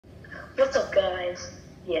What's up, guys?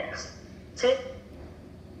 Yes. Today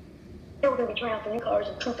we're gonna be trying out the new cars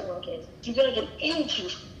and pooping on kids. You gotta get into.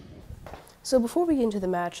 So before we get into the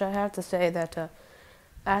match, I have to say that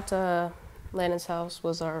at Landon's house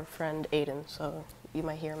was our friend Aiden, so you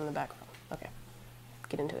might hear him in the background. Okay,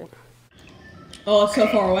 get into it. Oh, it's so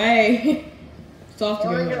far away. It's off to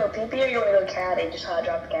You wanna go. go pee-pee or you wanna go caddy? Just hot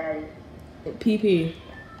drop the caddy. PP.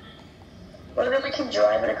 Well, then we can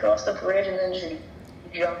drive it across the bridge and then just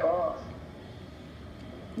jump off.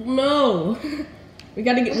 No. we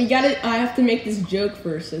gotta, I have to make this joke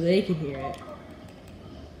first so they can hear it.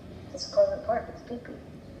 It's Pleasant Park, it's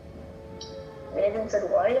pee-pee. Aiden said,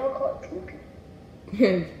 why do y'all call it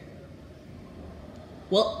pee-pee?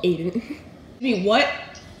 Well, Aiden. What?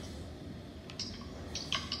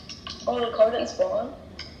 Oh, the car didn't spawn?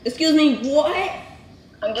 Excuse me, what?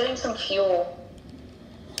 I'm getting some fuel.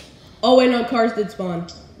 Oh wait, no, cars did spawn.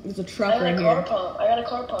 There's a truck right I here. got a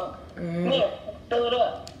car pump. Come here, fill it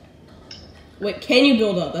up. Wait, can you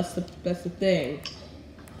build up? That's the thing.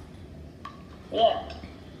 Yeah.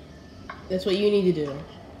 That's what you need to do.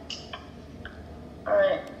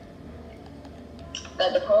 Alright.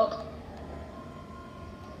 Got the pump.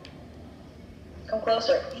 Come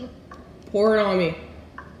closer. Pour it on me.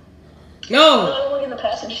 No, No! I don't want to get in the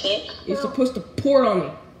passenger seat. You're supposed to pour it on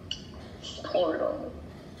me. Pour it on me.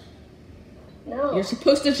 No. You're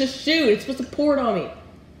supposed to just shoot. It's supposed to pour it on me.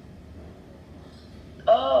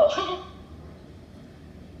 Oh.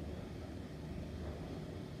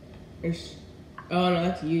 Oh no,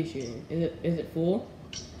 that's you shooting. Is it full?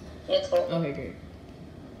 Yeah, it's full. Okay, great.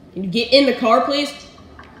 Can you get in the car, please?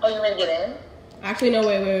 Oh, you ready to get in? Actually, no,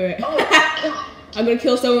 wait. Oh, God. I'm gonna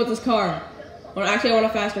kill someone with this car. Well, actually, I want a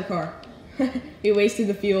faster car. You wasted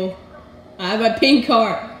the fuel. I have my pink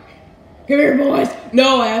car. Come here, boys.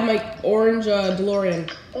 No, I have my orange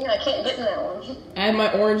DeLorean. Dang, I can't get in that one. I have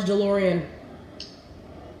my orange DeLorean.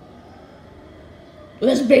 Well,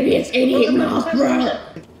 this baby hits 88 miles per hour.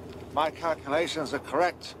 My calculations are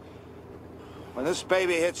correct. When this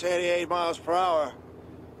baby hits 88 miles per hour,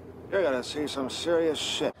 you're gonna see some serious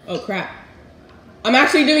shit. Oh, crap. I'm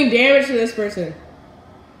actually doing damage to this person.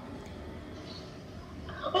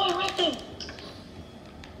 Oh, I wrecked him.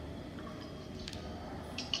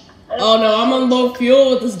 Oh no, I'm on low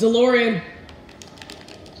fuel with this DeLorean.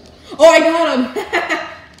 Oh, I got him!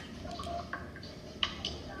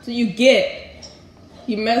 So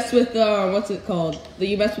you mess with, what's it called?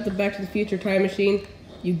 You mess with the Back to the Future time machine,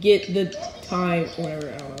 you get the time, whatever,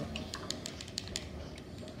 I don't know.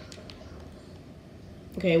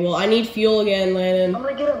 Okay, well, I need fuel again, Landon. I'm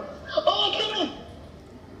gonna get him. Oh, I killed him.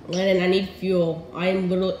 Landon, I need fuel. I'm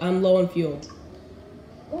low on fuel.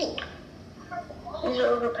 Ooh. These are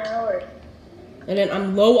overpowered. And then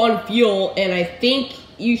I'm low on fuel, and I think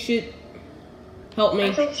you should help me.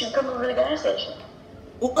 I think you should come over to the gas station.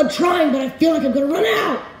 Well, I'm trying, but I feel like I'm gonna run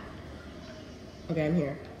out. Okay, I'm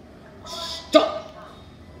here. Stop!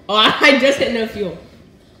 Oh, I just hit no fuel.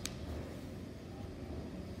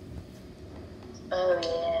 Oh,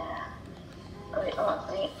 yeah. Oh,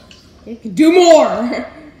 thanks. You can do more!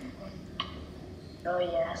 Oh,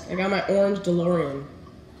 yes. I got my orange DeLorean.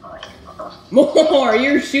 Oh, yeah. More!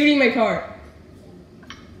 You're shooting my car.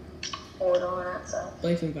 Hold on, that's up.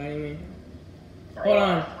 Blake's inviting me. Oh, Hold yeah.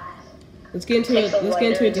 on. Let's get into a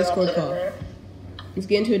Discord call. Let's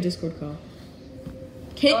get into a Discord call.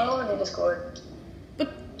 I don't want to do Discord.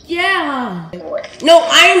 But yeah. Boy. No,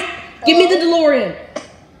 give me the DeLorean.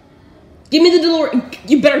 Give me the DeLorean.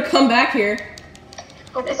 You better come back here.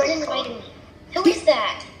 Oh, This is fighting. Who is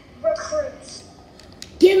that? Recruits.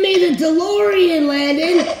 Give me the DeLorean,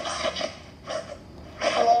 Landon.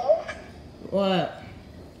 Hello? What?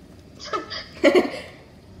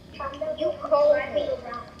 You called me.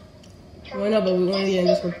 Well, no, but we want to get in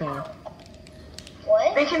Discord call.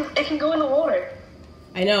 What? It can go in the water.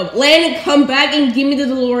 I know. Landon, come back and give me the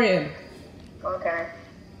DeLorean. Okay.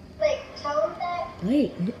 Like, tell them that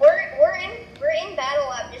Wait. we're in Battle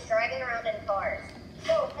Lab just driving around in cars.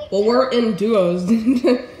 So, like, Well, we're in duos.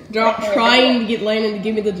 Trying to get Landon to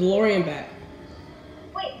give me the DeLorean back.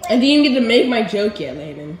 wait, I didn't even get to make my joke yet,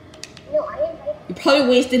 Landon. no, I didn't. You probably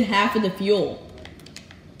wasted half of the fuel.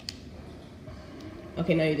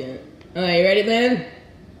 Okay, no you didn't. Alright, you ready, Landon?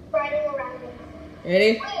 Riding around in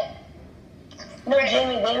Ready? Wait, No,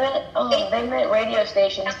 Jamie, they meant radio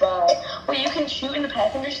stations by. Wait, you can shoot in the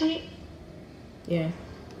passenger seat? Yeah.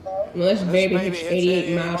 Well, this baby hits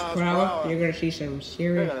 88 miles per hour. You're gonna see some You're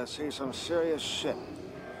serious. gonna see some serious shit.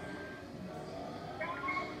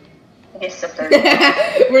 I guess it's 30.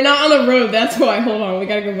 We're not on the road, that's why. Hold on, we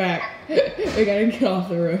gotta go back. We gotta get off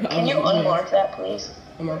the road. Can you unmark that, please?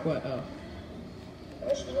 Unmark what? Oh.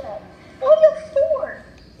 where's she at? Oh, you have 4.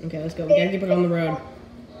 Okay, let's go. We gotta get back on the road.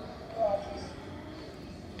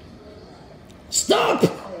 Stop! Oh,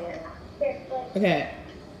 yeah. Okay.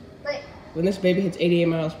 Like, When this baby hits 88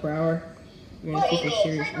 miles per hour, we're gonna see for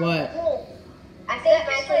serious. What? I think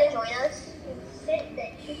Matt's gonna join us.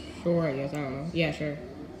 Sure, I guess. I don't know. Yeah, sure.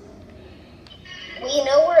 We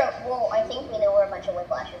know well, I think we know where a bunch of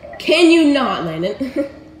whiplash are doing. Can you not, Landon?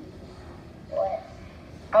 What?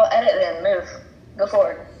 I'll edit then. Move. Go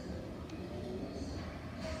forward.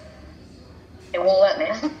 It won't let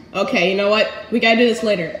me. Okay, you know what? We gotta do this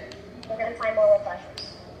later. We're gonna find more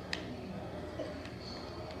whiplashes.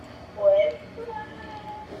 What?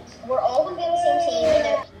 We're all gonna be on the same team and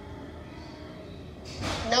then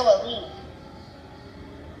Noah, leave.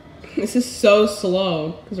 This is so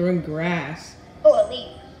slow because we're in grass. Noah,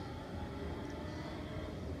 leave.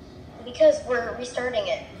 Because we're restarting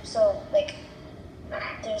it, so like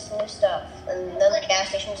there's new stuff, and then the gas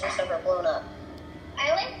stations and stuff are blown up.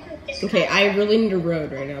 I like this. Okay, I really need a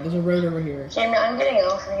road right now. There's a road over here. Jamie, I'm getting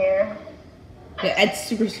off of here. Yeah, it's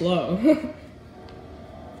super slow.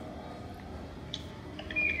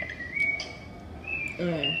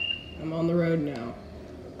 Alright, I'm on the road now.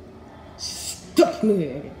 Stop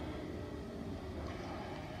moving. Okay.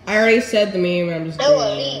 I already said the meme. I'm just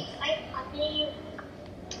Noah, doing leave. it. I leave.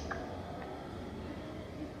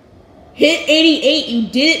 Hit 88. You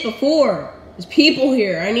did it before. There's people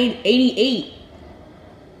here. I need 88.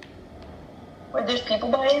 Wait, there's people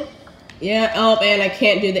by you? Yeah. Oh, and I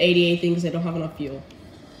can't do the 88 thing because I don't have enough fuel.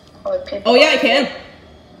 Oh, there's people Oh yeah, I by you. can.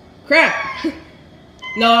 Crap.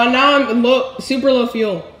 No, now I'm low, super low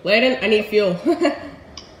fuel. Landon, I need fuel.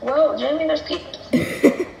 Whoa, Jamie, there's people.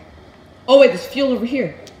 Oh wait, there's fuel over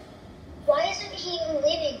here. Why isn't he even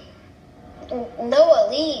leaving? Noah,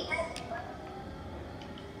 leave.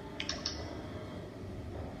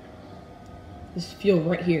 There's fuel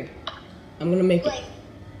right here. I'm gonna make it. Like,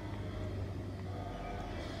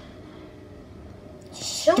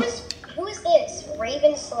 who is this?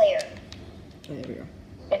 Raven Slayer. Oh, there we go.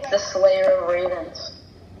 It's the Slayer of Ravens.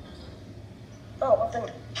 Oh, what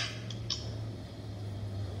the?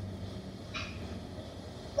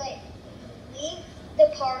 Like, leave the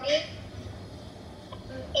party.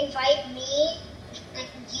 Invite me, like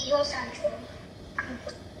Guido Central.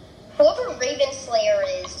 Whoever Raven Slayer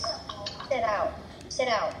is, sit out. Sit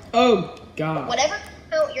out. Oh god. Whatever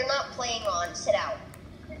account you're not playing on, sit out.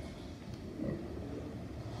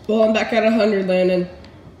 Well, I'm back at 100, Landon.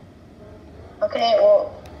 Okay,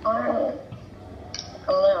 well, I don't know. I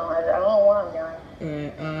don't know what I'm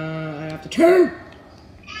doing. Alright, I have to turn.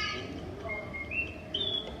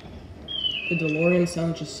 The DeLorean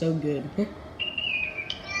sounds just so good.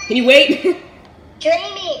 Can you wait?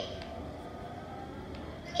 Jamie!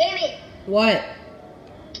 Jamie! What?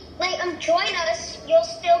 Like, join us. You'll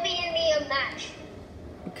still be in the match.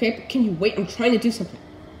 Okay, but can you wait? I'm trying to do something.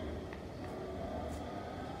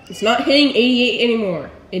 It's not hitting 88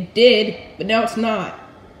 anymore. It did, but now it's not.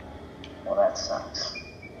 Well, that sucks.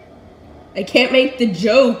 I can't make the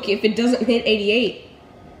joke if it doesn't hit 88.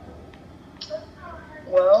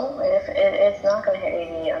 Well, if it's not gonna hit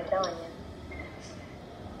 88, I'm telling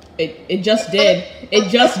you. It just did. It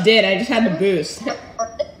just did. I just had to boost.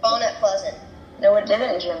 Spawn at Pleasant. No, it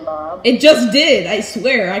didn't, Jim Bob. It just did. I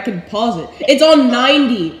swear. I can pause it. It's on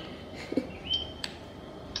 90.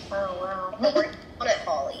 Oh, wow. Spawn at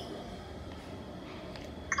Holly.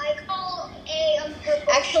 I call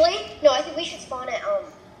a Actually, no. I think we should spawn at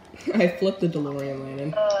I flipped the DeLorean,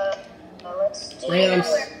 Landon. Let's do. Landon, I'm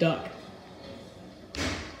stuck.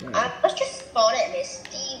 Let's just spawn at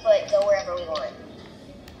Misty, but go wherever we want.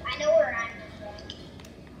 I know where I'm from.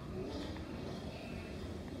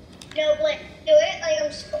 No, but do it like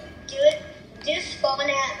do it. Just spawn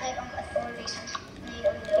at like authorities.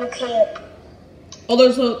 You can't. Oh,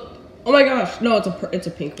 there's a. Oh my gosh! No, it's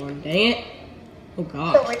a pink one. Dang it! Oh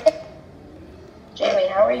gosh. Jamie,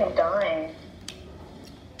 how are you dying?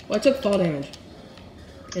 Well, I took fall damage,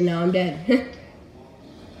 and now I'm dead.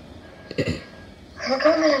 I'm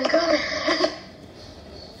coming.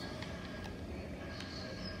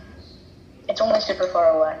 It's only super far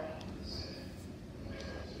away.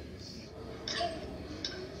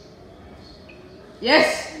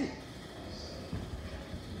 Yes!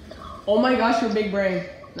 Oh my gosh, your big brain.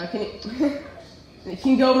 Now can you...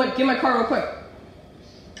 Can you go get my car real quick?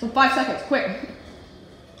 In 5 seconds, quick.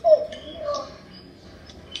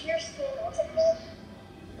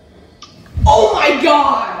 Oh my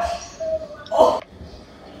gosh! Oh.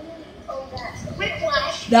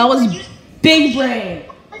 Whiplash. That was big brain.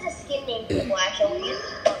 There's a skin named Whiplash, and we use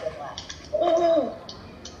Whiplash.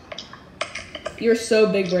 You're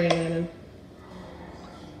so big brain, Landon.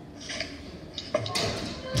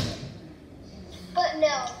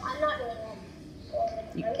 no, I'm not doing that.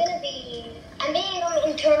 I'm being on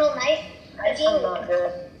internal night. I'm not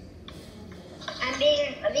good. I'm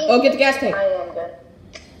being. Oh, get the gas tank. I am good.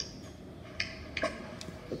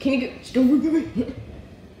 Can you get? Don't give me.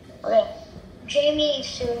 Okay. Jamie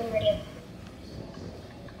soon ready.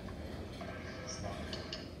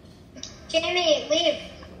 Jamie, leave.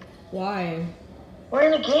 Why? We're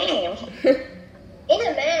in a game. In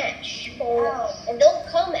a match. Oh. And don't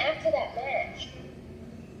come after that match.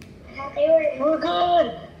 I thought they were. We're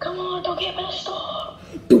good. Come on, don't get messed up.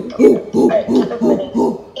 Alright, keep it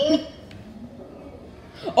moving.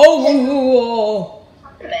 Oh.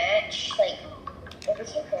 Match. Like, every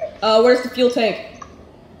secret. Where's the fuel tank?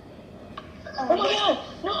 Oh my god,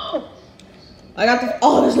 no. I got the.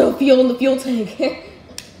 Oh, there's no fuel in the fuel tank.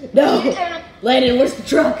 No. Landon, where's the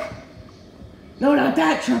truck? No, not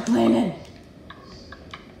that truck, Landon.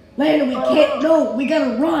 Landon, we can't. No, we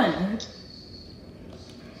gotta run.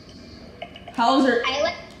 How's there?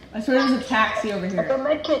 I swear there's a taxi over I here. got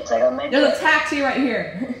medkits, I got medkits. There's a taxi right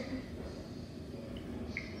here.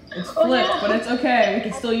 It's flipped, yeah. but it's okay. We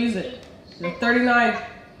can still use it. The 39.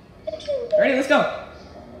 Ready? Let's go.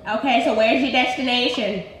 Okay, so where's your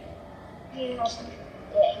destination? We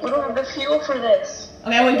don't have the fuel for this.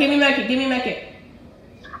 Okay, well, give me medkit. Give me medkit.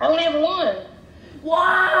 I only have one.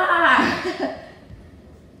 Why?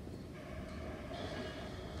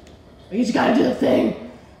 We just gotta do the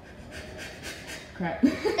thing. Crap.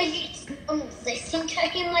 Listen to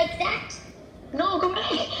him like that? No, go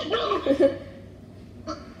back. No.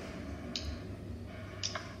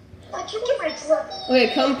 Why'd you give myself?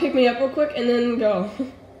 Okay, come pick me up real quick and then go.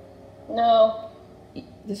 No.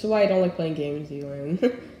 This is why I don't like playing games with you, Aaron.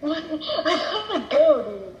 What? I gotta go,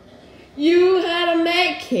 dude. You had a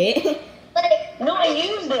medkit. Like, No, I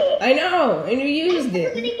used it. I know, and you used I'm gonna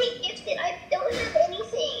it. get gifted. I don't have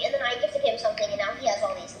anything. And then I gifted him something, and now he has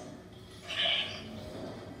all these.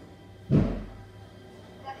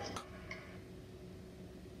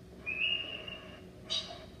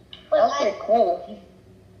 Well, That's pretty cool.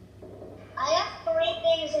 I have 3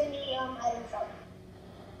 things in the item shop.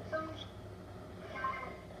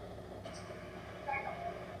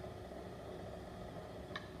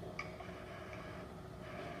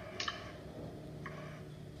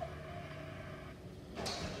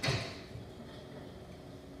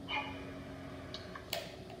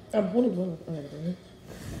 I'm holding one. Okay.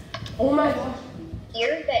 Oh my gosh.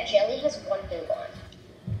 Here, that jelly has 1 boob on.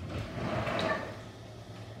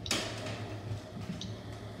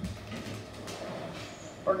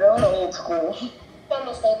 We're going old school. It's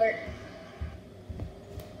almost over.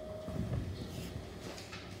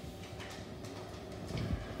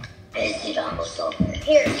 Is it almost over?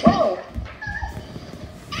 Here, Whoa.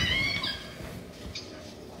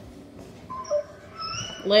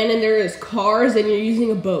 Landon, there is cars and you're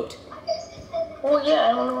using a boat. Well, yeah, I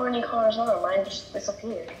don't know where any cars are. Mine just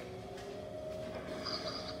disappeared.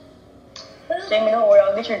 Jamie, don't worry,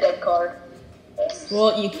 I'll get your dead card.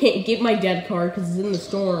 Well, you can't get my dead card because it's in the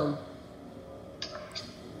storm.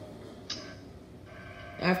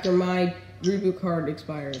 After my reboot card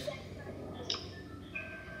expires.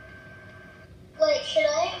 Like, should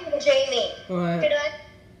I, Jamie? What? Should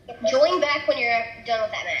I join back when you're done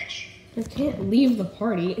with that match? I can't leave the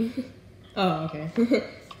party. Oh, okay.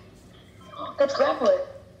 Let's grapple it.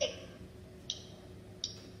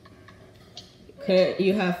 Couldn't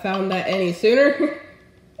you have found that any sooner? It's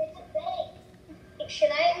a bait.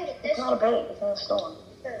 Should I get this? It's not a bait, it's in the storm.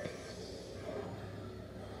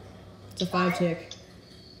 It's a 5-tick.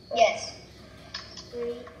 Yes.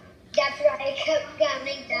 That's right. I kept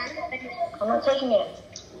getting done. I'm not taking it.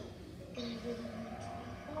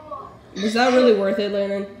 Was that really worth it,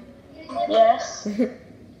 Landon? Yes.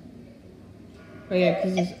 Oh yeah,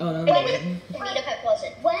 because it's... Oh, no. Meet up at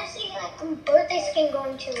Pleasant. When is the birthday skin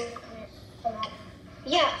going to come out?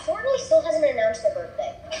 Yeah, Fortnite still hasn't announced their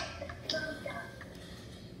birthday.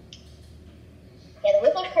 Yeah, the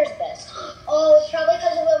Whiplash car is the best. Oh, it's probably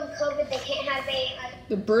because of COVID. They can't have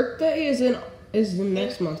The birthday is in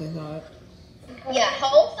next month, I thought. Yeah,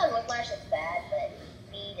 health on Whiplash is bad, but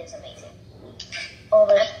speed is amazing. Oh,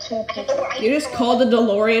 there's 2 people. You just called the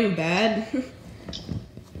DeLorean bad?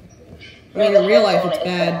 I mean, in real life it's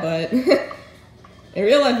bad, but... in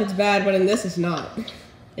real life it's bad, but in this it's not.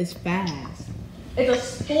 It's fast. It's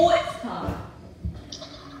a sports car.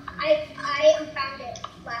 I found it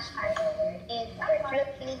last time.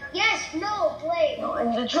 Yes, no, Blake. No,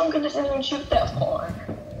 and the drunken doesn't even shoot that far.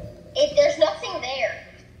 There's nothing there.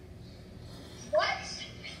 What?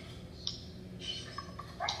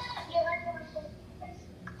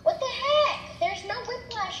 What the heck? There's no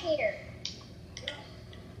Whiplash here.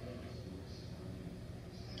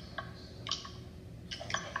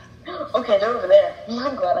 Okay, they're over there.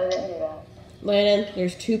 I'm glad I didn't do that. Landon,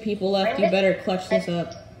 there's 2 people left. You better clutch this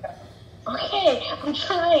up. Okay, I'm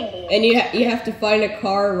trying, dude. And you have to find a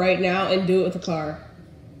car right now and do it with a car.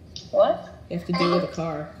 What? You have to do it with a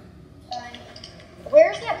car.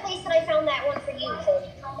 Where's that place that I found that one for you, Cody?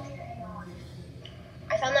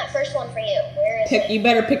 I found that first one for you. Where is it? You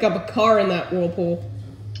better pick up a car in that whirlpool.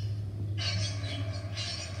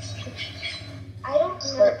 I don't know.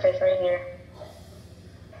 Slurp fish right here.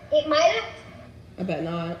 It might have. I bet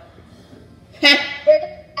not. There's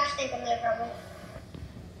a gas tank in there, probably.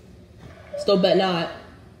 Still bet not.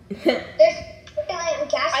 There's a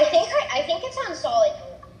gas tank. I think it's on solid.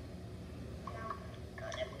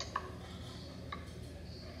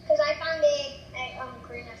 Because I found a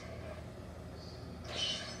green.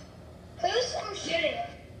 Who's shooting?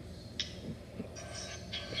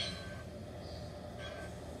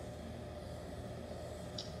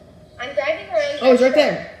 I'm driving around. Oh, it's right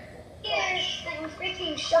there. Yes, I'm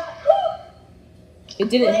freaking shot. It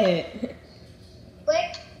didn't hit.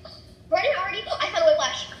 Blake, Brennan already. I found a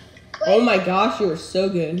whiplash. Blake, Oh my gosh, you were so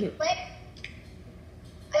good. Blake,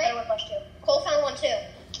 I found a whiplash too. Cole found one too.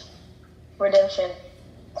 Redemption.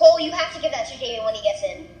 Cole, you have to give that to Jamie when he gets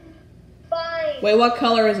in. Fine. Wait, what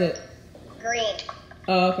color is it? Green.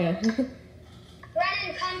 Oh, okay.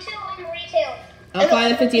 Brennan, come to retail. I'll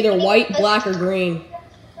find if it's either white, black, or green.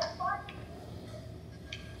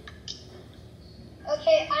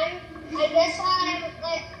 Okay, I guess I'm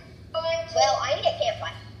like going to. Well, I need a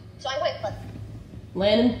campfire, so I'm going to put.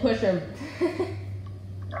 Landon, push him.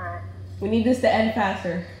 Alright. We need this to end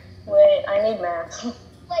faster. Wait, I need maps.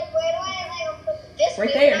 Like, where do I put this?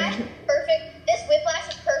 Right there. Whiplash is perfect. This whiplash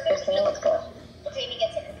is perfect. 15, let's go. Until Jamie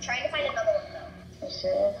gets in. I'm trying to find another one though. You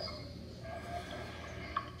serious?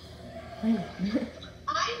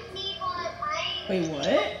 I need one. Wait,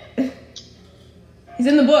 what? He's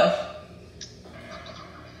in the bush.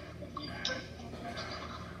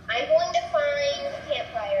 I'm going to find a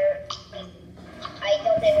campfire. I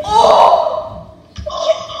don't think. Oh!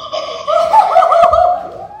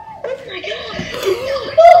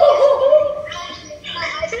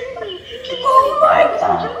 Oh my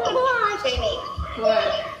god! Jamie. What?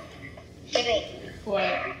 Jamie.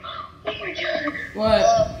 What? Oh my god. What?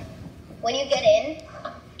 Hello. When you get in,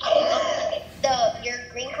 your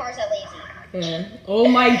green car's at Lazy. Yeah. Oh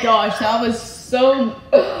my gosh, that was so.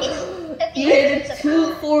 At the You hit entrance a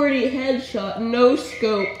of- 240 headshot, no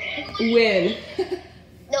scope, win.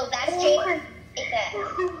 No, that's Jamie. Take that.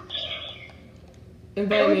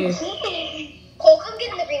 Invite me. Cole, come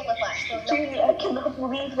get in the green whiplash. There's no- Dude, I cannot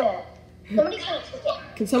believe that. Somebody's gonna take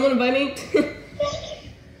it. Can someone invite me?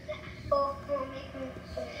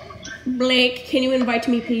 Blake, can you invite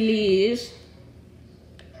me, please?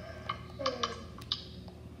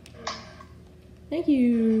 Thank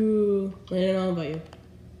you. Landon, I'll invite you.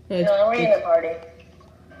 No, we're in the party.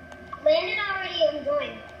 Landon already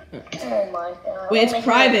enjoying. Oh my god. Wait, I'm it's making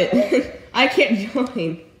private. it. I can't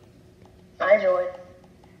join. I joined.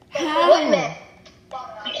 What man?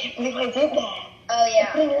 I can't believe I did that. Oh I'm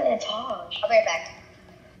yeah. putting it in a Taj. I'll be right back.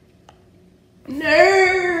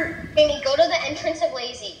 Nerd! Jamie, go to the entrance of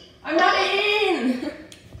Lazy. I'm not in!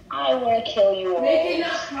 I want to kill you all. Make it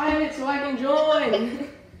not private so I can join.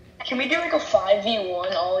 Can we do like a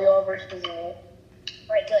 5v1, all y'all versus me?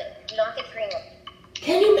 Alright, good. Do not get green one.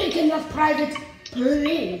 Can you make enough private,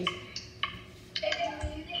 please?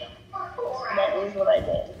 That is what I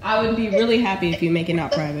did. I would be really happy if you make it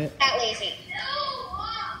not private. At Lazy.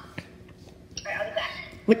 Alright, I'll be back.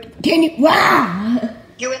 What? Can you? Wow!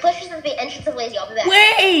 Your whiplash is at the entrance of Lazy. I'll be back.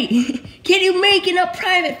 Wait! Can you make it up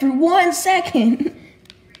private for 1 second?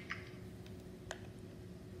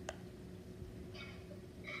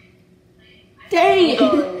 Dang it!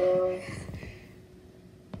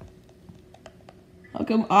 How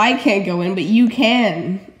come I can't go in, but you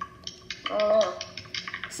can? I don't know.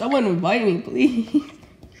 Someone invite me, please.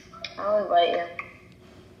 I'll invite you.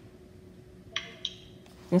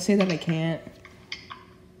 Don't say that I can't.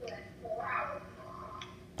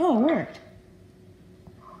 Oh, it worked.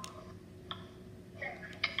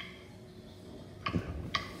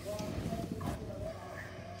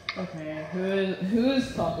 Okay,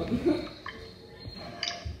 who's talking?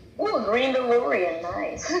 Ooh, a green DeLorean,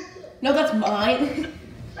 nice. No, that's mine.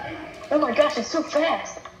 Oh my gosh, it's so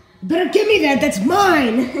fast. Better give me that, that's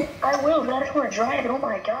mine! I will, but I just want to drive it. Oh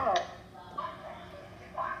my god.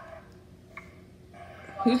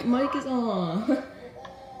 Whose mic is on?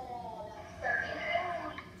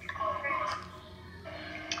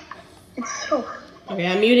 It's so. Okay,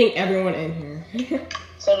 I'm muting everyone in here.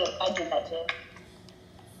 So I did that too.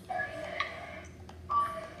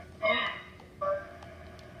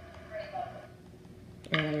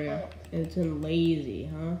 It's in lazy,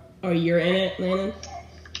 huh? Oh, you're in it, Landon?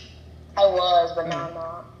 I was, but now I'm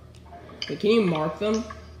not. Wait, can you mark them?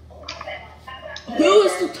 Who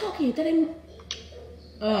is still talking? That didn't.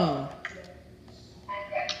 Oh.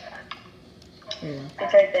 There you go.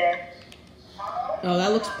 It's right there. Oh,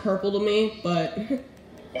 that looks purple to me, but.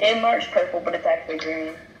 It marks purple, but it's actually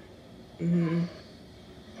green. Mm-hmm.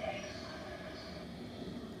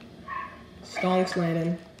 Stonks,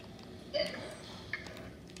 Landon.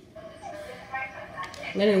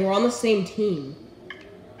 Landon, we're on the same team.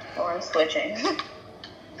 Or I'm switching.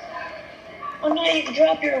 Oh no, you can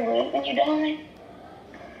drop your loot when you die.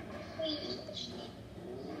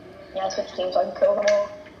 Yeah, I'll switch teams so I can kill them all.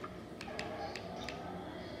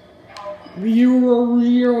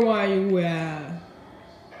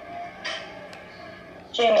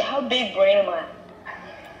 Jamie, how big brain am I?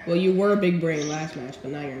 Well, you were a big brain last match,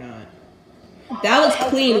 but now you're not. That was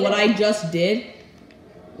clean, what I just did.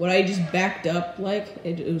 What I just backed up, like,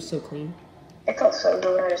 it was so clean. It felt so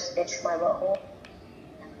good when I just itched my butthole.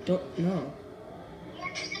 Don't, no.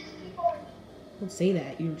 Don't say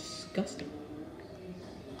that, you're disgusting.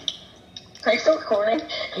 Are you still recording?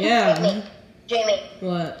 Yeah. Jamie,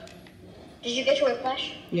 What? did you get your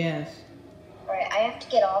whiplash? Yes. Alright, I have to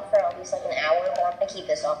get off for at least like an hour, but I'm gonna keep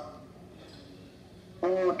this off.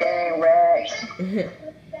 Ooh, dang, Rex.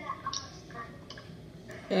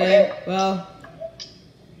 Okay, well.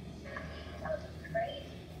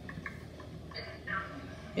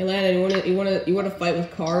 Hey Landon, you wanna fight with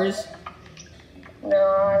cars? No,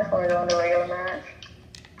 I just want to go into a regular match.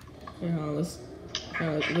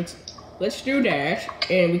 Let's do that,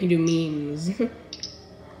 and we can do memes.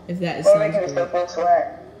 If that Or we sounds can just go good. full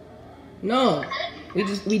sweat. No,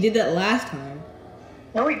 we did that last time.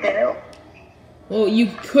 No, we didn't. Well, you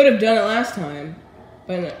could have done it last time,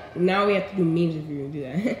 but now we have to do memes if you're gonna do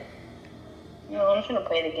that. No, I'm just gonna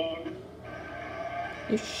play the game.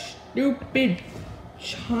 You stupid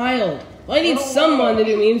child. Well, I need someone to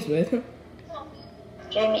do memes with.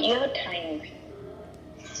 Jamie, you have a tiny.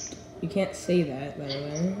 You can't say that, by the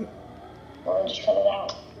way. Well, just cut it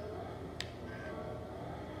out.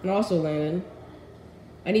 And also, Landon,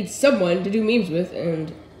 I need someone to do memes with,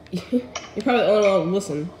 and you're probably the only one to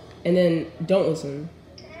listen, and then don't listen.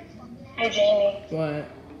 Hey, Jamie, What?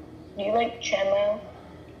 do you like Chamo?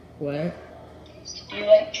 What? Do you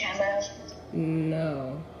like Chamo?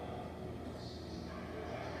 No.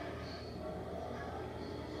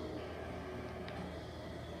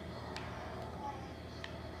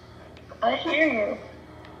 I hear you.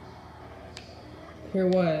 Hear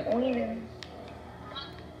what? What do you mean?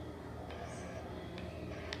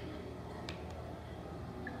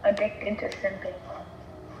 Addicted to simping.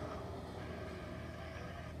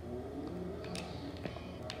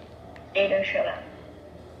 Aiden, shut up.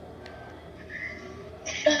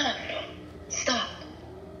 Stop! Stop!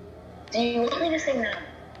 Do you want me to say no?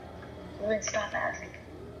 Then stop asking.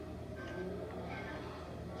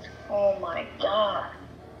 Oh my god.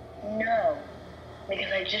 No.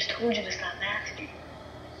 Because I just told you to stop asking.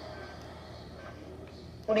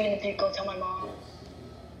 What are you gonna do? Go tell my mom?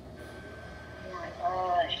 Oh my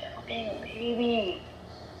gosh, stop being a baby.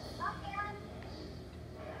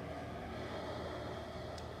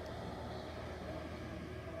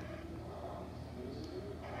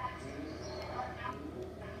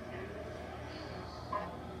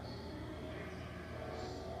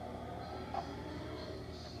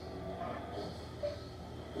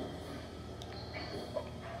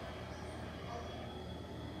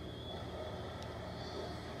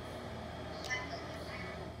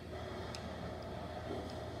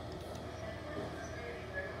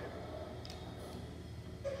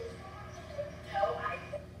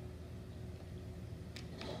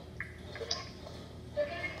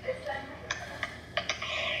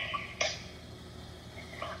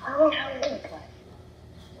 I don't know how to play.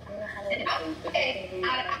 I don't know how to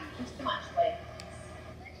play.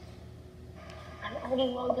 I'm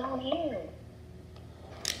already well down here.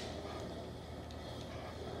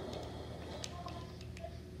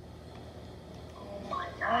 Oh my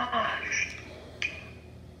gosh.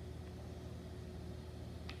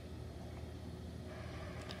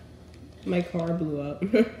 My car blew up.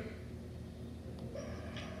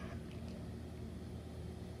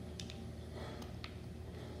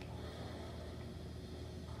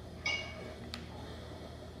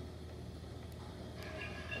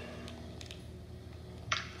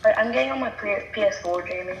 Alright, I'm getting on my PS4,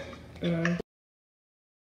 Jamie.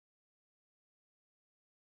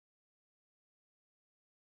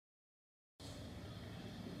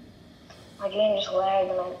 My game just lagged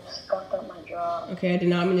and I stuffed up my drop. Okay, I did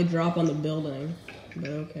not mean to drop on the building, but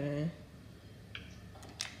okay.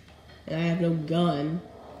 And I have no gun.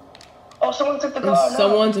 Oh, someone took the And car. No.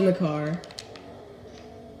 someone's in the car.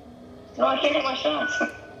 No, I can't hit my shots.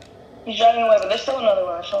 He's driving away, but there's still another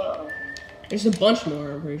one. There's still another one. There's a bunch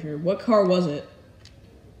more, I'm pretty sure. What car was it?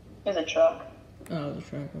 There's a truck. Oh, the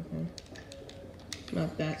truck, okay.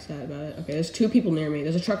 Not that sad about it. Okay, there's 2 people near me.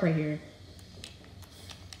 There's a truck right here.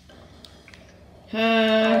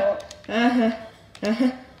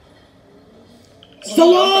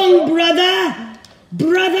 So long, brother!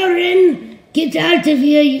 Brotherin! Get out of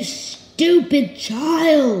here, you stupid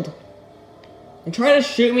child! They're trying to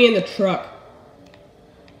shoot me in the truck.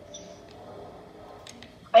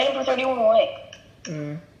 I am for 31 away.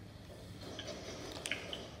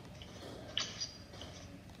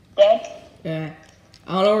 Dead? Yeah.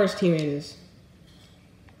 I don't know where his teammate is.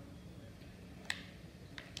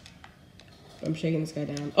 I'm shaking this guy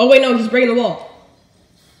down. Oh, wait, no, he's breaking the wall.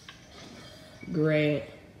 Great.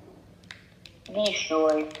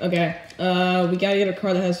 Destroyed. Okay, we gotta get a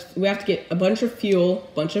car that has... We have to get a bunch of fuel,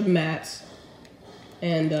 a bunch of mats,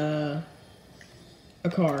 and, a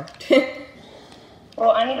car.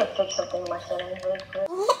 Well, I need to fix something in my settings really quick.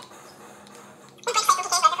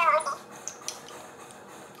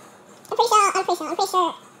 I'm pretty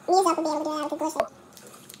sure Muse will be able to do that with the glitch.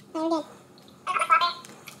 Oh, you're good. Okay,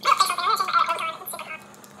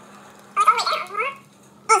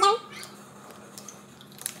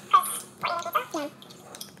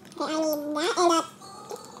 I need that, and,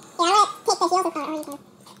 yeah, I'm gonna take the heels apart, or anything.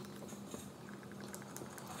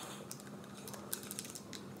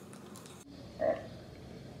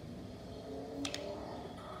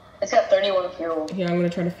 It's got 31 fuel. Here, I'm gonna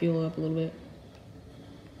try to fuel up a little bit.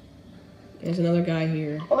 There's another guy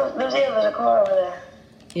here. Oh, there's a car over there.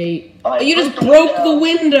 Yeah, you just broke the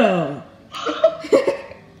window!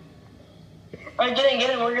 Alright, get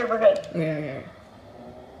in, we're good. Okay.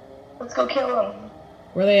 Let's go kill them.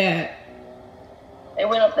 Where are they at? They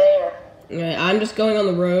went up there. Okay, I'm just going on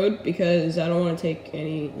the road because I don't want to take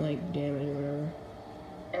any, like, damage or whatever.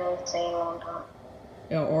 And it's saying a long time.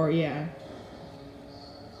 Yeah, or, yeah.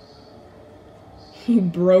 He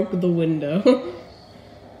broke the window.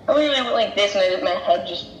 I literally went like this and my head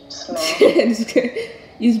just smashed.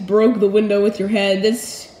 You just broke the window with your head.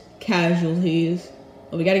 That's casualties.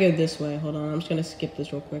 Oh, we gotta go this way. Hold on, I'm just gonna skip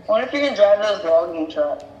this real quick. I wonder if you can drive those logging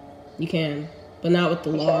trucks. You can, but not with the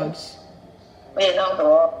logs. Wait, not with the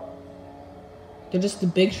log. They're just the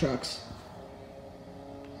big trucks.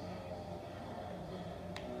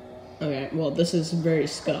 Okay, well, this is very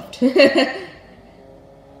scuffed.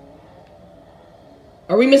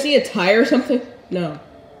 Are we missing a tire or something? No.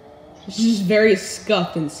 It's just very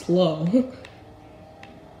scuffed and slow.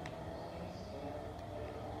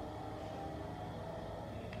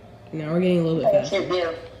 Now we're getting a little bit faster.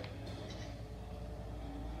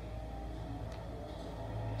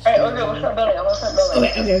 Alright, okay, we'll start building. I'm gonna start building.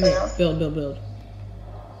 Okay. Build.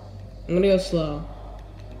 I'm gonna go slow.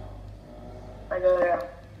 I go there.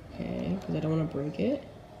 Okay, because I don't want to break it.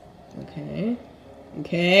 Okay.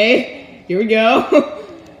 Here we go.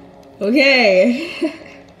 Okay.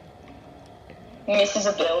 Misses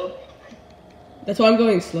a build. That's why I'm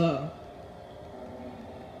going slow.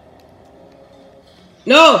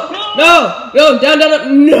 No! Down,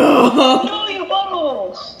 no! No, you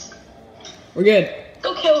bubbles! We're good.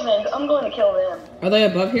 Go kill them. I'm going to kill them. Are they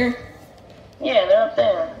above here? Yeah, they're up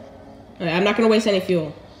there. Alright, I'm not gonna waste any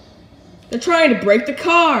fuel. They're trying to break the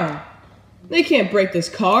car! They can't break this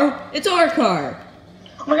car. It's our car!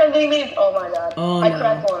 Oh my god, they made... Oh my god. Oh, I no.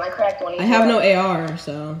 cracked one. I have no AR,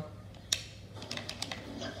 so...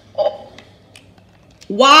 Oh.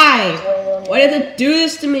 Why? Why did they do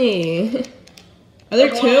this to me? Are there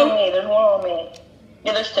two? There's one on me.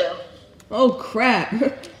 Yeah, there's two. Oh, crap.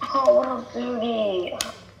 Oh, what a duty.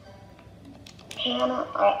 Hannah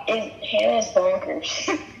is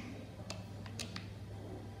bonkers.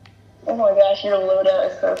 Oh my gosh, your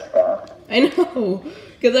loadout is so stuffed. I know,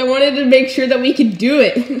 because I wanted to make sure that we could do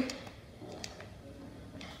it.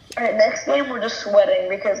 Alright, next game we're just sweating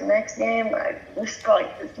because next game, next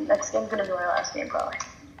game's gonna be my last game probably.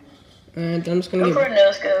 And I'm just gonna Go for a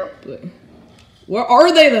no scope. Where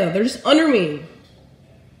are they though? They're just under me.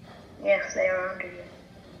 Yes, they are under you.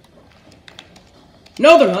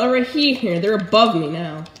 No, they're not right here. They're above me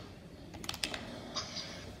now.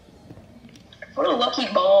 What a lucky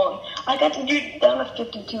bomb. I got to do down to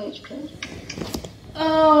 52 HP.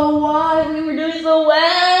 Oh, why? We were doing so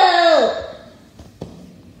well.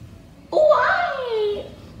 Why?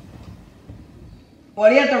 Why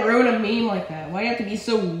do you have to ruin a meme like that? Why do you have to be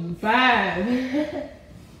so bad?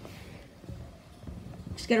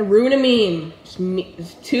 Just gotta ruin a meme.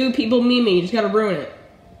 Just two people memeing. You just gotta ruin it.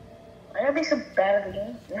 I I gotta be so bad at the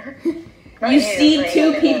game. You see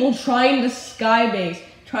two people trying to skybase,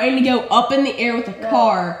 trying to go up in the air with a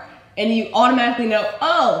car, and you automatically know,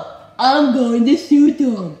 oh, I'm going to shoot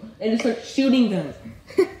them, and just start shooting them.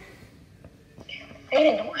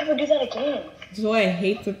 Aiden, don't ever do that again. This is why I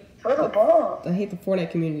hate the Throw the ball. I hate the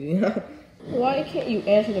Fortnite community. Why can't you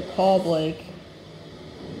answer the call, Blake?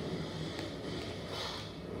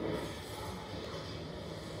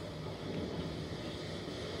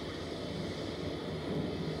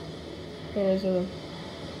 There's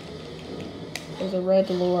a red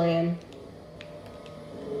DeLorean.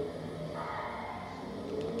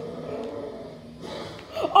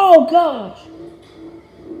 Oh gosh!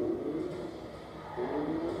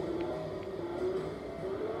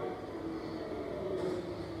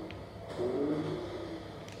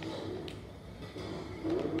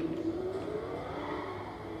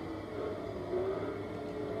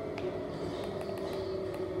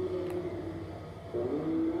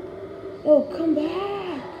 Oh, come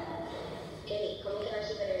back! Jamie, come look at our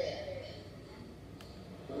secret area.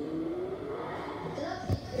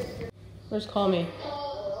 Where's Call Me?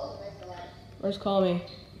 Where's Call Me?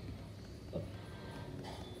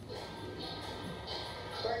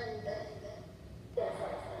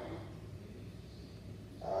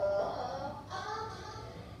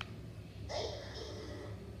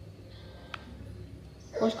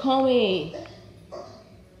 Where's Call Me?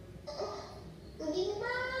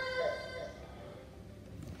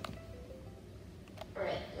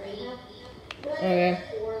 Okay.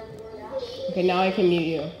 Okay, now I can mute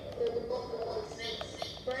you.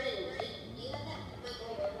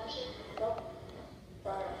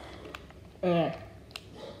 Okay.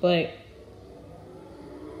 Blake.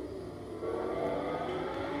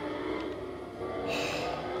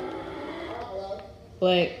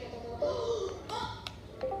 Blake.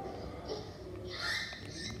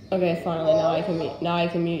 Okay, finally, now I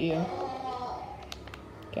can mute you.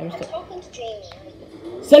 Okay, I'm still Talking to Jamie.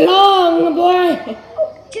 so long, boy!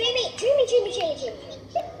 Oh, Jamie,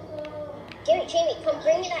 come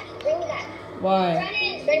bring me that. Why?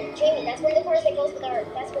 Jamie, that's one of the cars that goes with our,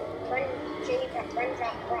 that's what Jamie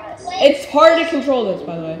brought us. It's hard to control this,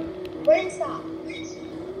 by the way. Brennan, stop.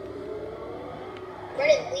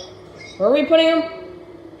 Brennan, leave. Where are we putting him?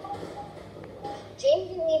 Jamie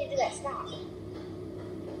didn't need to do that, stop.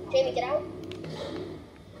 Jamie, get out.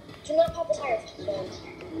 Do not pop the tires.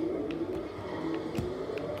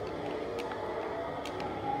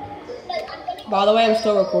 By the way, I'm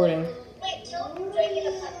still recording. Wait, tell Jamie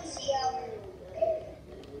to cut the CO.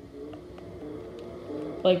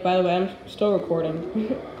 Like, by the way, I'm still recording.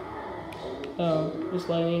 So, just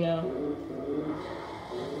letting you know.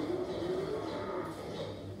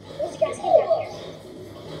 Where's the gas can down here?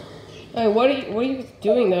 Hey, what are you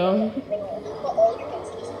doing though? Put all your gas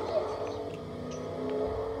cans in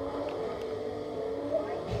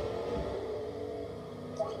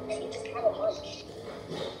here. You just have a lunch.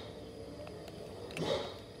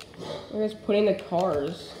 We're just putting the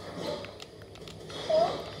cars. So,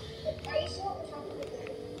 are you still on the top of the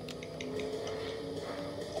bed?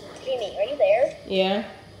 Jamie, are you there? Yeah,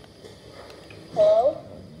 Hello?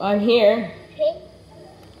 I'm here. Hey?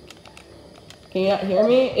 Can you not hear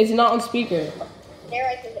me? It's not on speaker. Now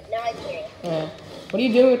I can hear you. Yeah. What are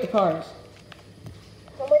you doing with the cars?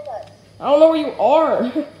 Come with us. I don't know where you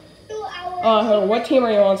are. 2 hours. Hold on, what team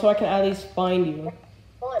are you on so I can at least find you?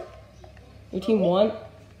 One. Your team 1?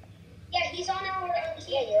 Yeah, he's on our team.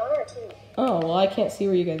 Yeah, you're on our team. Oh, well, I can't see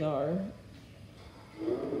where you guys are.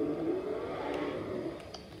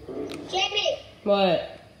 Jamie!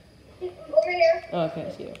 What? Over here. Oh, okay,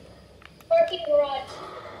 I see you. Parking garage.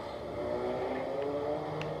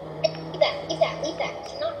 Leave that.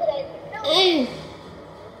 Do not put that in there.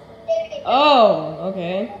 No. Oh,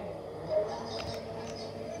 okay.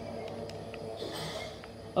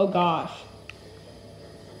 Oh gosh.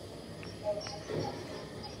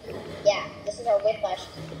 Yeah, this is our whiplash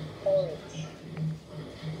orange.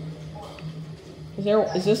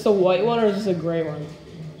 Is this the white one or is this a gray one?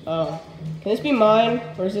 Oh. Can this be mine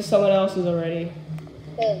or is this someone else's already?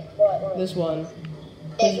 What? This one.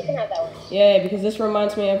 Yeah, you can have that one. Yeah, because this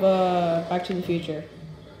reminds me of Back to the Future.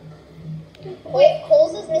 Wait,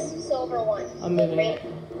 Cole's is this silver one. I'm moving it.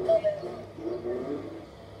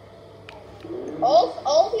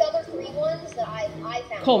 All the other 3 ones that I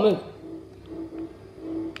found. Cole, move.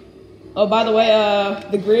 Oh, by the way,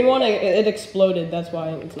 the green one, it exploded. That's why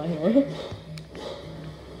it's not here.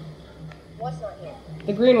 What's not here?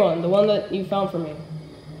 The green one, the one that you found for me.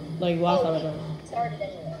 Like last time I found. Started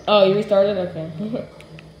anyway. Oh, you restarted? Okay.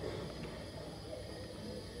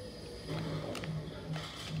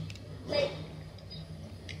 Wait.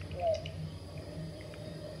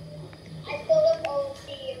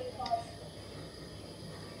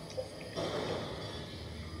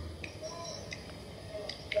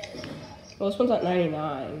 Well, this one's at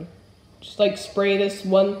 99. Just like spray this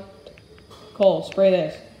one. Cole, spray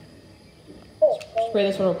this. Spray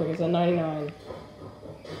this one real quick. It's at 99.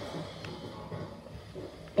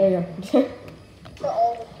 There you go. For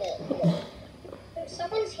all the things.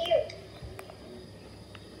 Someone's here.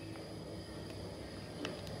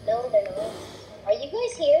 No, they're not. Are you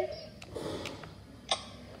guys here?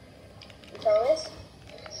 You promise?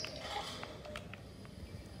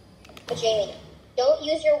 But Jamie, don't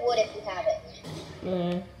use your wood if you have it.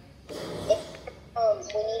 Mm.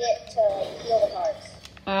 We need it to heal the cards.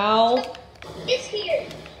 Ow. It's here.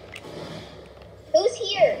 Who's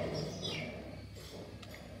here?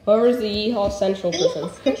 Whoever's the Yeehaw Central person.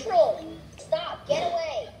 Yeehaw Central. Stop. Get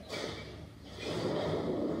away.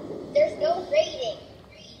 There's no raiding.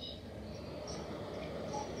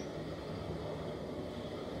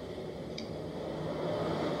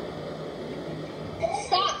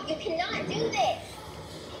 Stop. You cannot do this.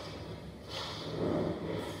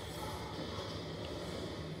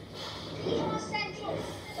 Yeehaw Central.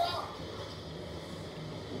 Stop.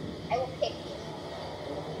 I will pick you.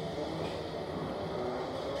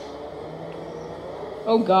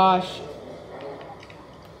 Oh gosh.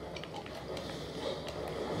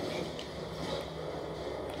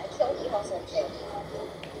 I killed Yeehaw Central.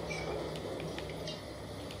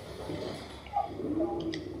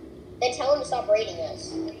 Then tell him to stop raiding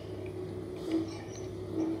us.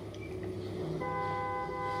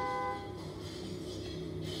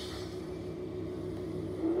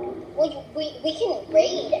 We can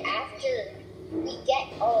raid after we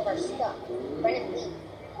get all of our stuff. Run and leave.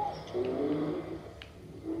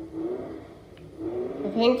 I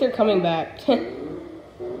think they're coming back. Game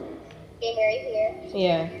Mary here.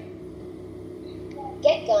 Yeah.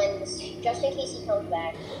 Get guns, just in case he comes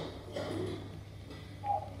back.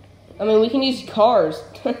 I mean, we can use cars.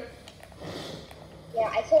 Yeah,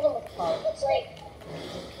 I killed him with a car. It's like...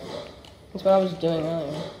 That's what I was doing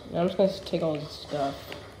earlier. Now I'm just gonna take all this stuff.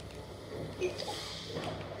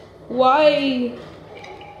 Why?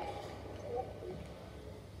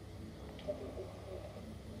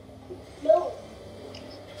 No.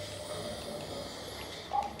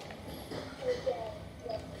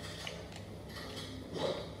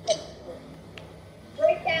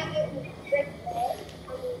 Break that.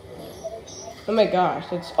 Oh my gosh,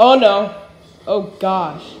 it's, oh no. Oh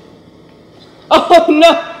gosh. Oh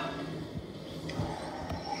no!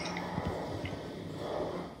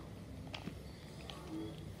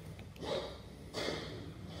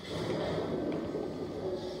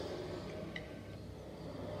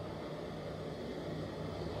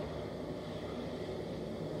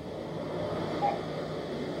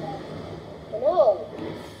 No.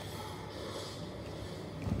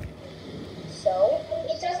 So?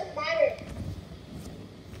 It doesn't matter.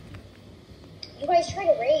 You guys try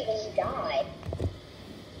to raid and you die.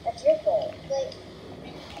 That's your fault. Like,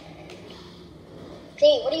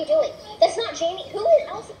 Jamie, what are you doing? That's not Jamie. Who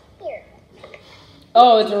else is here?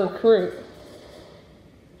 Oh, it's a recruit.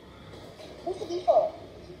 Who's the default?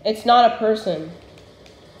 It's not a person.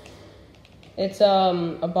 It's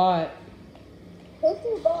a bot. Who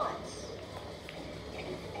threw bots?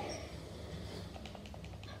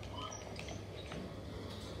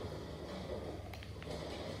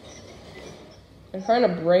 I'm trying to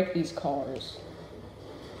break these cars.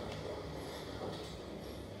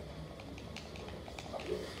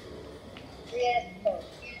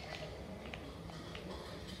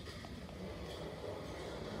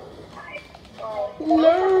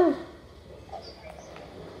 No.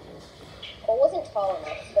 Cole wasn't tall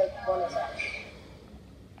enough, so bonus up.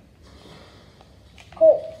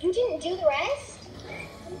 Cole, you didn't do the rest?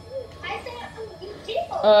 I thought you did.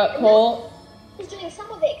 Cole, He's doing some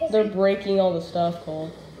of it because they're breaking all the stuff, Cole.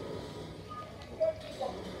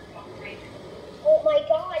 oh my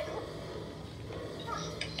god.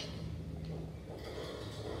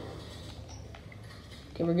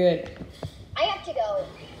 Okay, we're good. I have to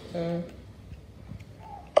go.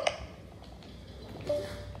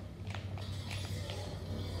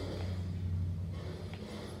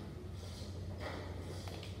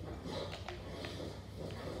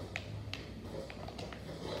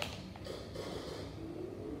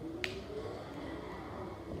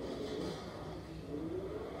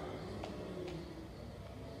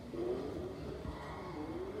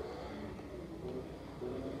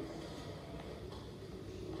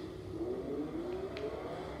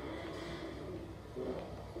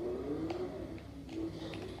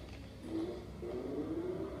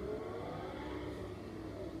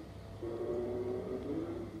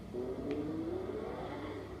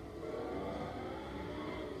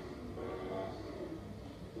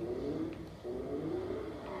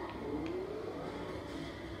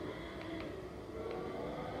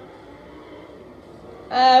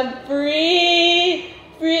 I'm free,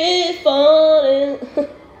 free falling.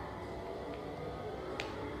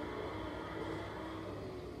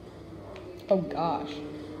 Oh gosh.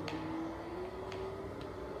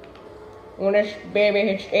 When this baby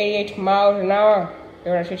hits 88 miles an hour,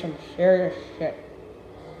 you're gonna see some serious shit.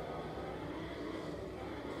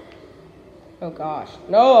 Oh gosh.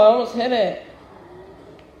 No, I almost hit it.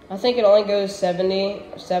 I think it only goes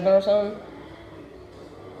 77 or something.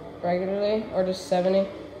 Regularly, or just 70.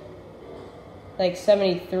 Like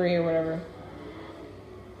 73 or whatever.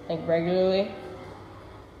 Like regularly.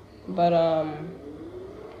 But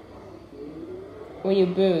when you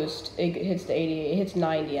boost, it hits the 88. It hits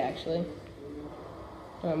 90 actually.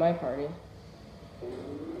 Oh, my party.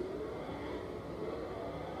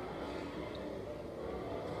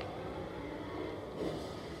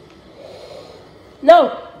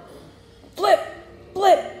 No! Flip!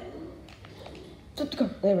 Flip! Flip the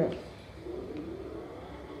car. There we go.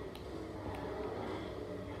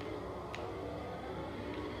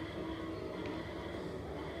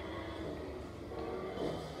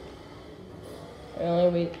 I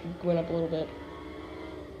only went up a little bit.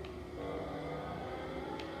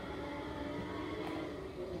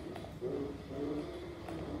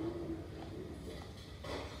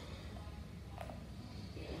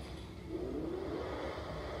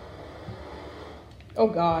 Oh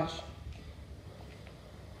gosh.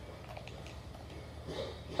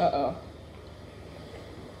 Uh-oh.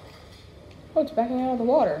 Oh, it's backing out of the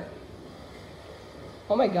water.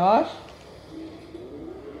 Oh my gosh.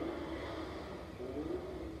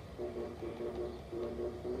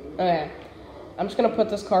 Okay. I'm just gonna put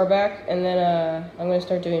this car back and then I'm gonna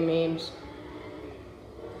start doing memes.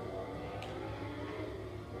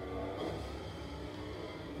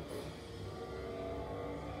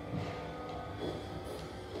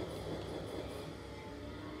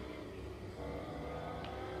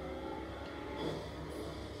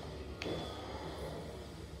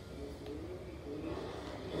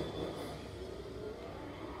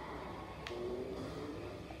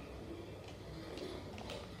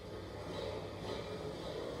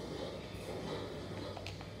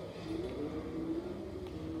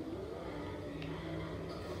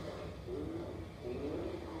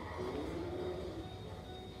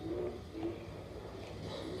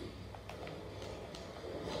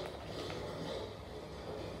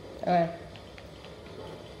 Okay.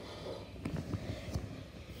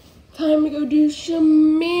 Time to go do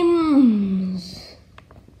some memes.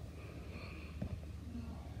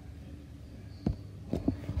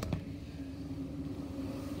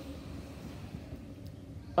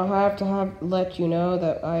 I'll have to let you know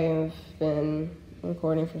that I have been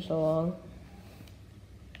recording for so long.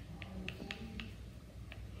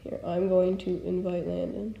 Here, I'm going to invite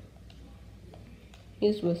Landon.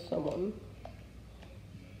 He's with someone.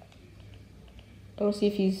 I want to see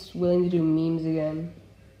if he's willing to do memes again.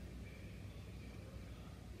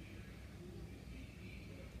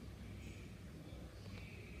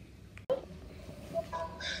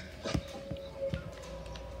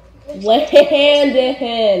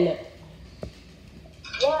 Landon!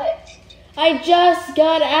 What? I just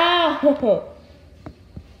got out!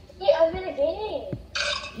 Yeah, I'm in a game.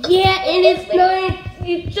 Yeah, and it's not,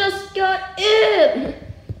 you just got in!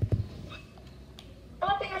 I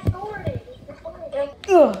don't think I scored it.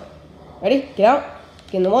 Ugh. Ready? Get out.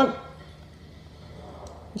 Get in the one.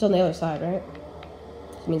 It's on the other side, right?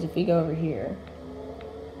 Which means if we go over here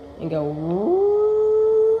and go,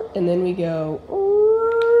 and then we go,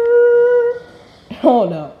 oh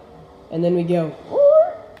no, and then we go,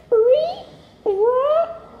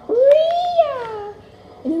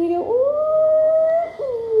 and then we go,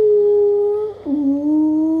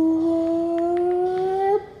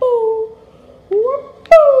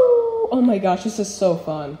 oh my gosh, this is so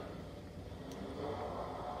fun.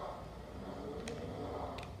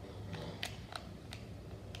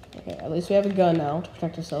 Okay, at least we have a gun now to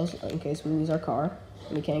protect ourselves in case we lose our car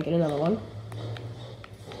and we can't get another one.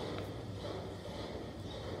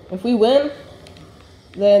 If we win,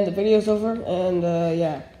 then the video's over, and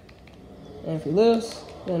yeah. And if we lose,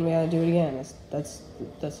 then we gotta do it again. That's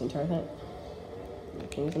the entire thing.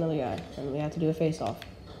 King's another guy, and we have to do a face-off.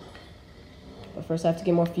 But first I have to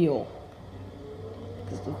get more fuel,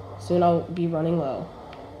 because soon I'll be running low.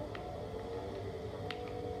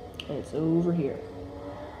 And it's over here.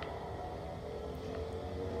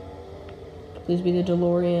 Please be the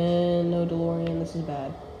DeLorean. No DeLorean, this is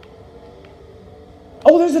bad.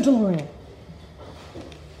 Oh, there's a DeLorean!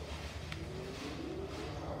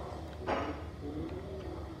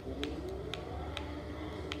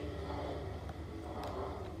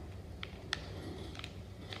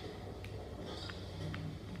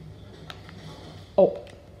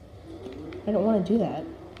 I don't want to do that.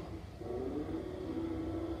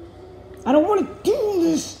 I don't want to do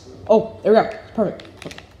this. Oh, there we go. It's perfect.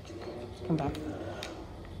 Okay. Come back.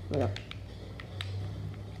 There we go.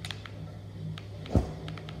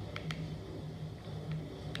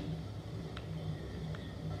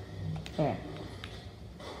 Okay.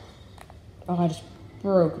 Oh, I just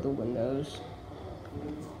broke the windows.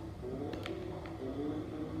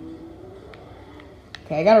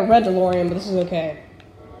 Okay, I got a red DeLorean, but this is okay.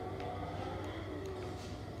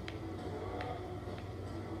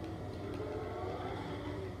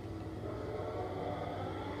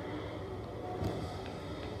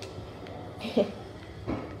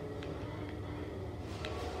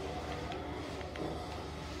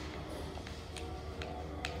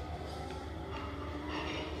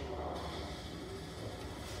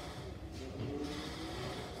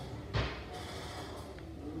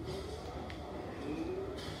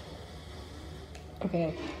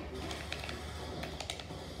 Okay.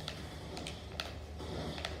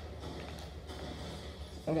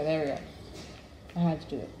 Okay, there we go. I had to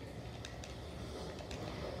do it.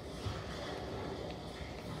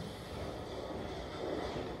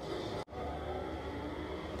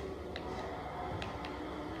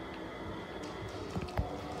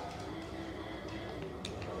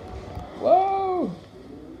 Whoa!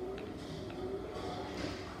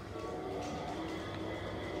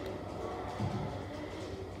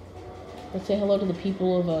 Let's say hello to the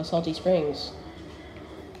people of Salty Springs.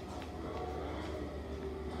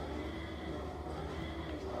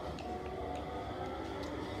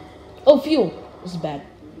 Oh, fuel! This is bad.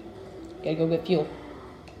 Gotta go get fuel.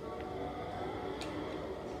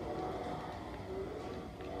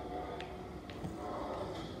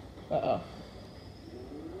 Uh-oh.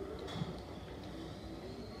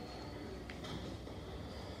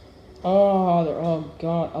 Oh, they're all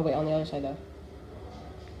gone. Oh, wait, on the other side, though.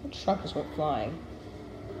 What truck just went flying?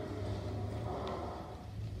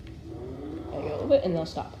 Gotta go a little bit, and they'll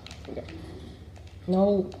stop. Here we go.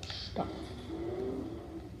 No, stop.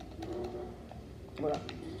 We're up.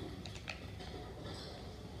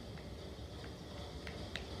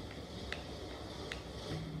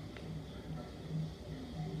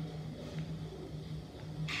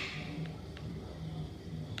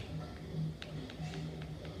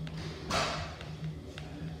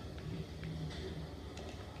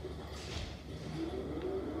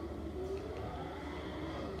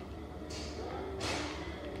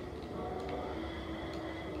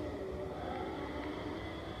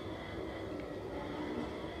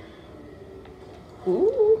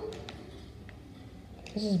 Ooh.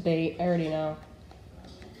 This is bait. I already know.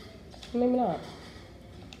 Maybe not.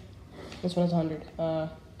 This one is 100.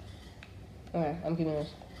 Okay, I'm keeping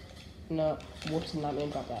this. No. Whoops, I'm not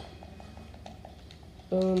gonna drop that.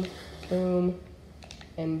 Boom, boom,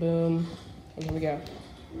 and boom. And here we go.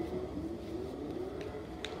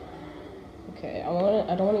 Okay,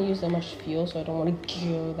 I don't wanna use that much fuel, so I don't wanna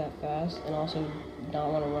go that fast, and also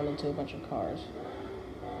don't wanna run into a bunch of cars.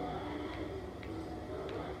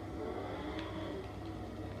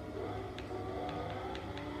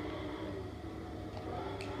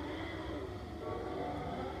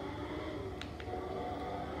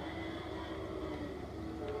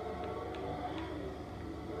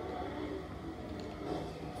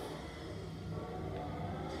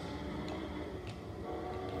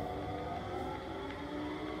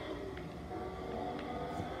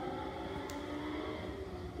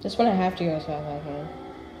 This one I have to go as fast as I can.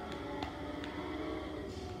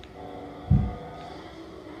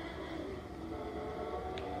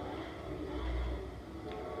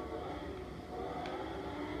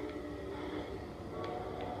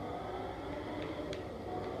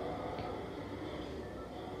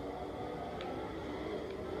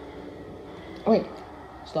 Oh wait,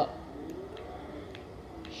 stop.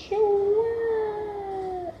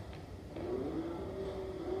 Sure.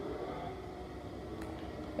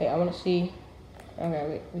 Wait, I want to see. Okay,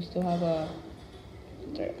 wait, we still have a.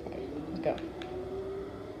 Okay, let's go.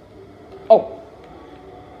 Oh!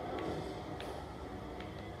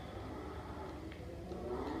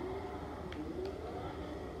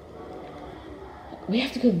 We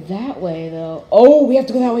have to go that way, though. Oh, we have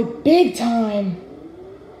to go that way big time!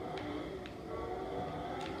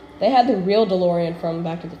 They had the real DeLorean from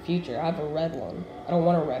Back to the Future. I have a red one. I don't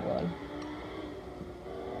want a red one.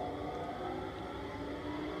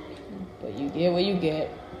 But you get what you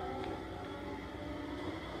get.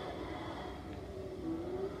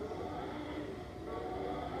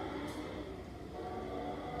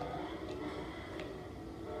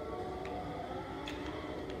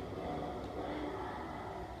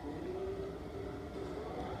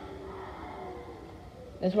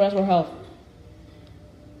 This one has more health.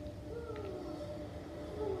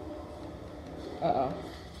 bro.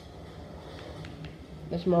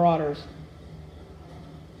 That's Marauders.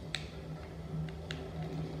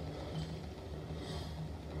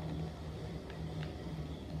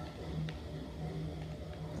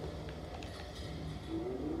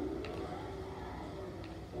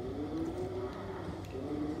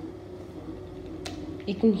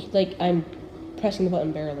 You can, like, I'm pressing the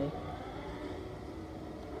button barely.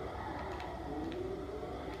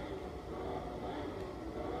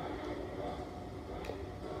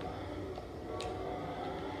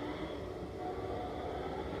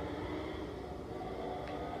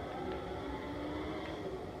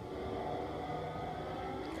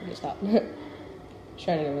 Okay, stop.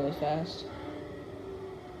 Trying to go really fast.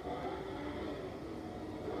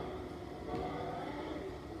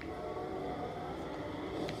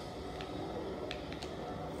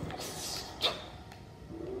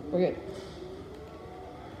 We're good.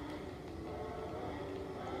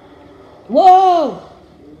 Whoa!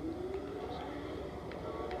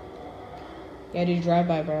 Yeah, dude,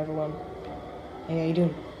 drive-by, bro, everyone. Hey, how you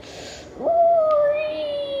doing?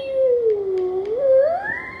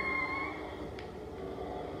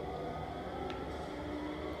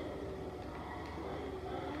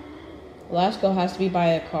 Last go has to be by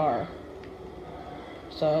a car.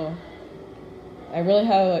 So, I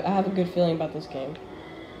have a good feeling about this game.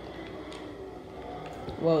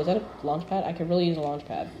 Whoa, is that a launch pad? I could really use a launch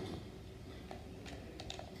pad.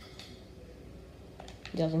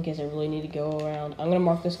 Just in case I really need to go around. I'm gonna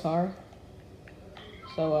mark this car.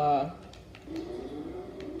 So,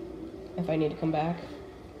 if I need to come back.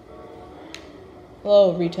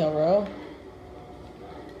 Hello, retail row.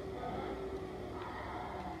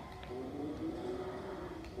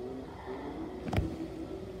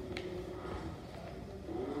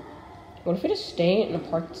 What if we just stay in a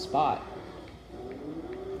parked spot?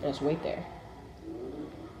 And just wait there.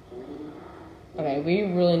 Okay, we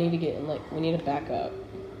really need to get in, like, we need to back up.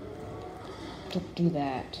 Don't do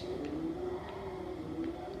that.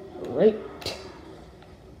 Right.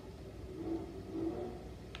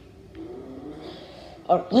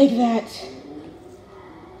 Oh, like that.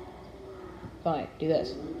 Fine, do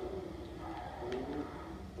this.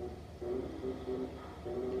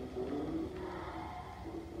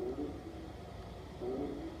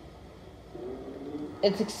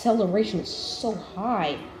 Its acceleration is so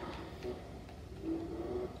high.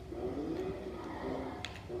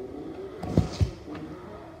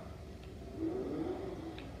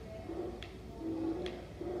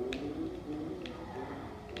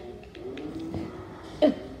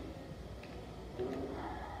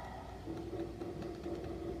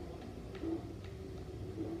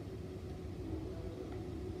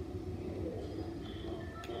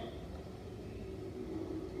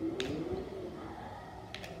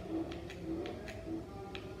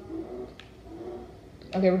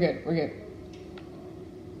 Okay, we're good. We're good.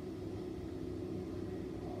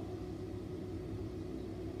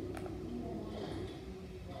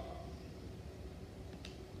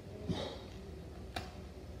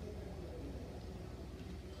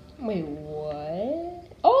 Wait,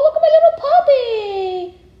 what? Oh, look at my little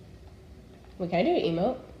puppy! Wait, can I do an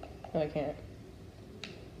emote? No, I can't.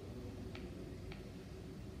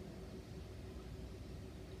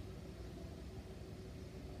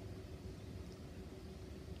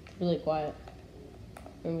 Really quiet.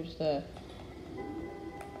 Let me just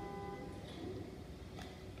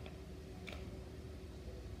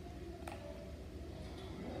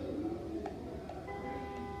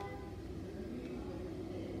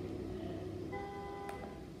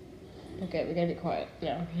Okay, we gotta be quiet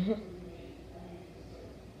now.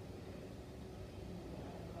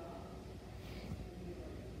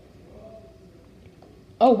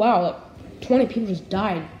 Oh wow, like 20 people just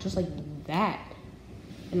died just like that.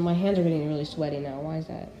 And my hands are getting really sweaty now. Why is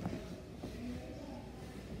that?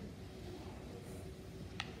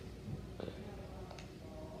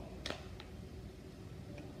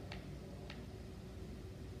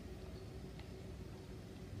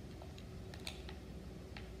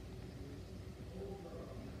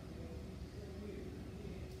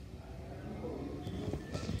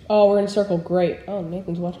 Oh, we're in a circle. Great. Oh,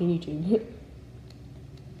 Nathan's watching YouTube.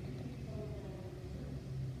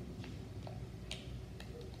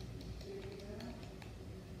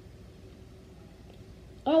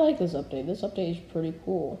 I like this update. This update is pretty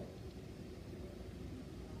cool.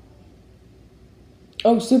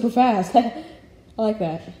 Oh, super fast. I like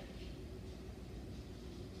that.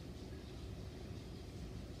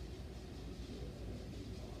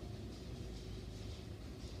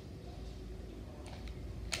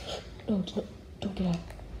 Oh, don't get out.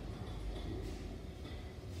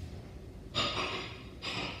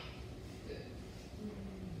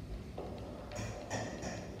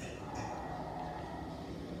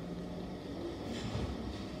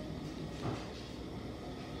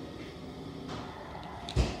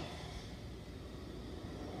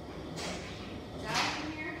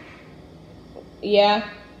 Yeah.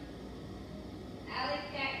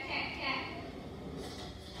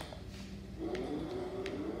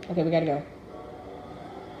 Okay, we gotta go.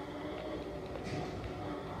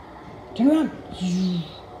 Turn around.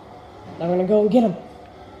 Now we're gonna go and get him.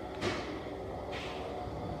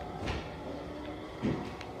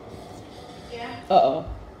 Uh-oh.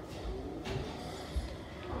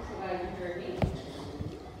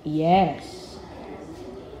 Yes.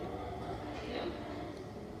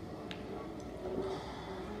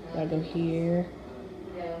 Gotta go here.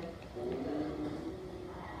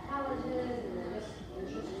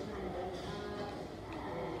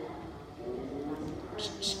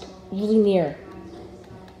 Just really near.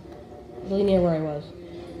 Really near where I was.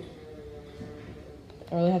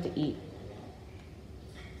 I really have to eat.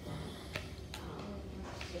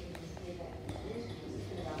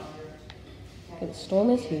 Okay, the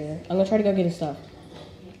storm is here. I'm gonna try to go get his stuff.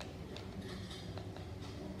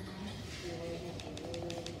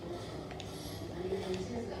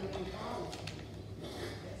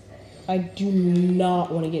 I do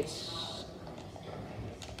not want to get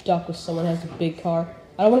stuck with someone who has a big car.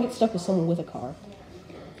 I don't want to get stuck with someone with a car.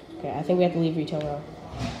 Okay, I think we have to leave Retail Row.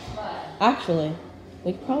 Actually,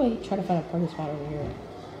 we could probably try to find a parking spot over here.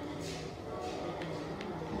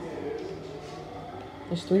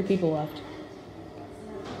 There's 3 people left.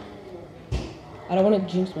 I don't want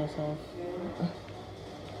to jinx myself.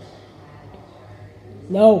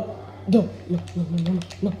 No! No! No! No! No!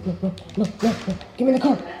 No! No! No! No! No! No! Give me the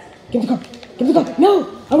car! Give me the car! Give me the car! No!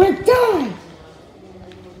 I'm gonna die!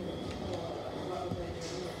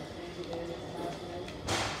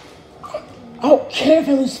 I don't care if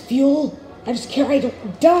I lose fuel. I just care I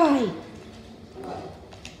don't die.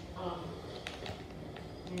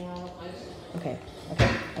 Okay,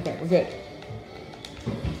 we're good.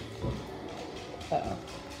 Uh-oh.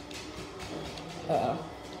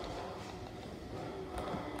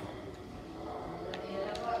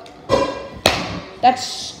 That's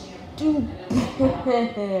stupid.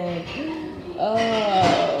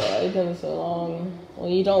 Oh, I've done it so long. Well,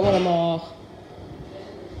 you don't want them all.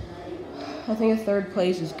 I think a 3rd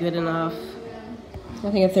place is good enough.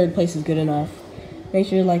 Make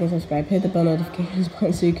sure you like and subscribe. Hit the bell notifications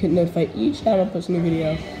button so you can notify each time I post a new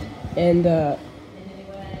video. And, I'm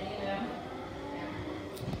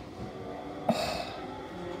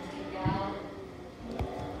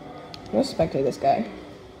gonna spectate this guy.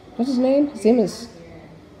 What's his name? His name is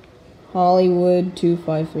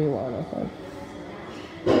Hollywood2531. Okay.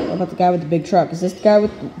 What about the guy with the big truck? Is this the guy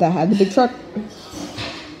that had the big truck?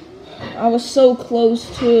 I was so close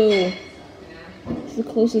to. It's the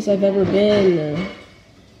closest I've ever been.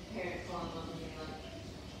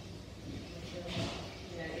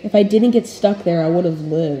 If I didn't get stuck there, I would have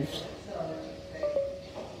lived.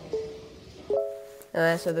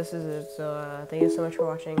 So this is it. So thank you so much for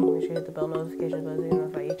watching. Make sure you hit the bell notification button so you can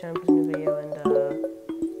notify each time I post a new video. And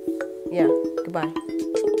yeah, goodbye.